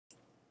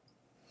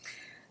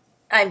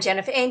I'm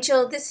Jennifer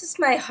Angel. This is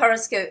my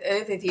horoscope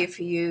overview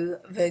for you,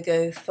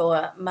 Virgo,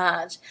 for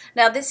March.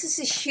 Now, this is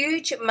a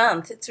huge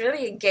month. It's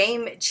really a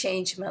game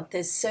change month.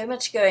 There's so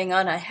much going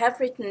on. I have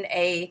written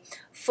a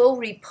full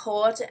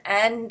report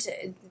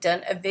and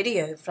done a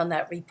video from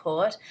that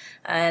report.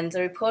 And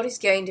the report is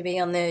going to be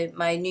on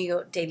my New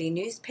York Daily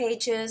News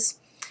pages,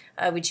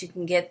 which you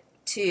can get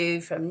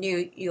to from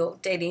New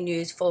York Daily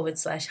News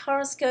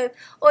 /horoscope,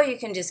 or you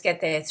can just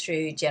get there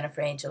through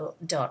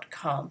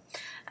jenniferangel.com.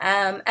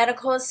 And of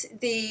course,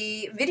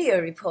 the video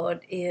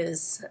report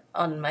is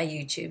on my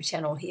YouTube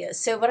channel here.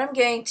 So what I'm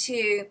going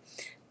to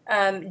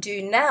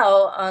do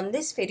now on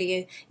this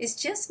video is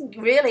just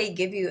really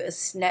give you a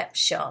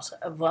snapshot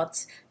of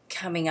what's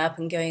coming up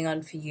and going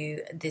on for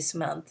you this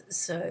month.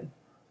 So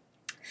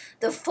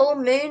the full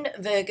moon,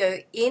 Virgo,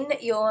 in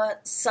your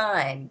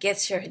sign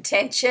gets your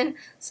attention,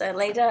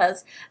 certainly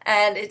does,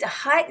 and it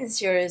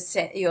heightens your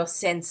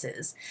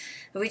senses,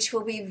 which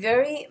will be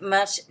very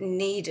much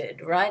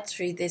needed right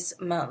through this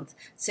month.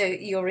 So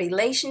your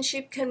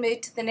relationship can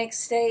move to the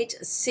next stage.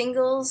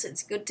 Singles,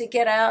 it's good to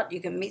get out.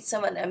 You can meet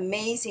someone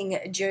amazing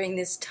during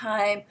this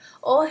time,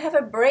 or have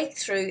a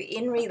breakthrough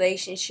in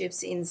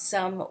relationships in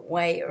some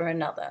way or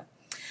another.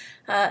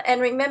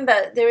 And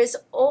remember, there is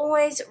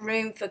always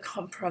room for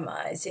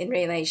compromise in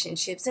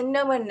relationships, and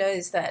no one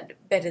knows that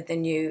better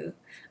than you,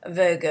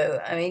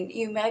 Virgo. I mean,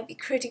 you might be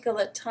critical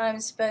at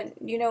times, but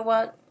you know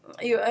what?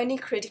 You're only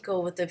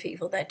critical with the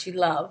people that you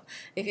love.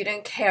 If you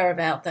don't care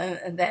about them,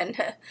 then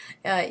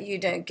you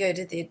don't go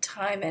to the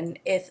time and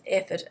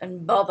effort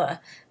and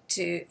bother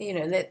to,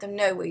 let them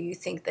know where you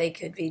think they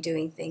could be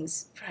doing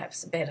things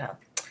perhaps better.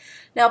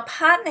 Now,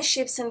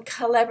 partnerships and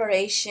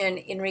collaboration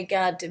in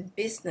regard to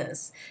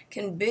business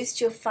can boost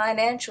your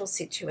financial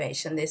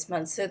situation this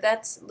month, so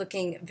that's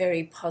looking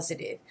very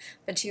positive.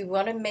 But you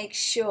want to make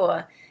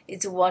sure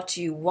it's what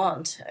you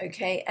want,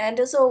 okay? And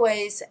as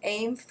always,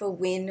 aim for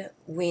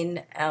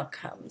win-win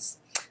outcomes.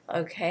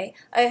 Okay,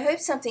 I hope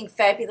something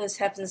fabulous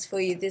happens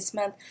for you this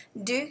month.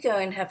 Do go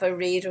and have a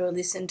read or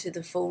listen to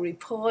the full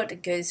report.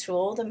 It goes through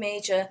all the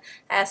major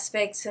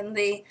aspects and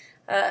the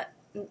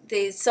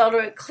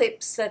solar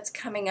eclipse that's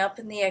coming up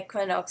and the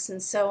equinox and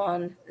so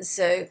on.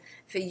 So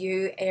for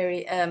you,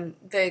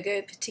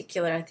 Virgo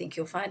particular, I think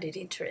you'll find it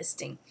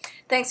interesting.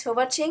 Thanks for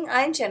watching.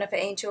 I'm Jennifer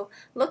Angel.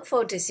 Look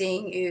forward to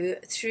seeing you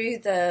through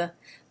the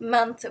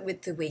month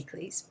with the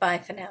weeklies. Bye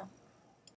for now.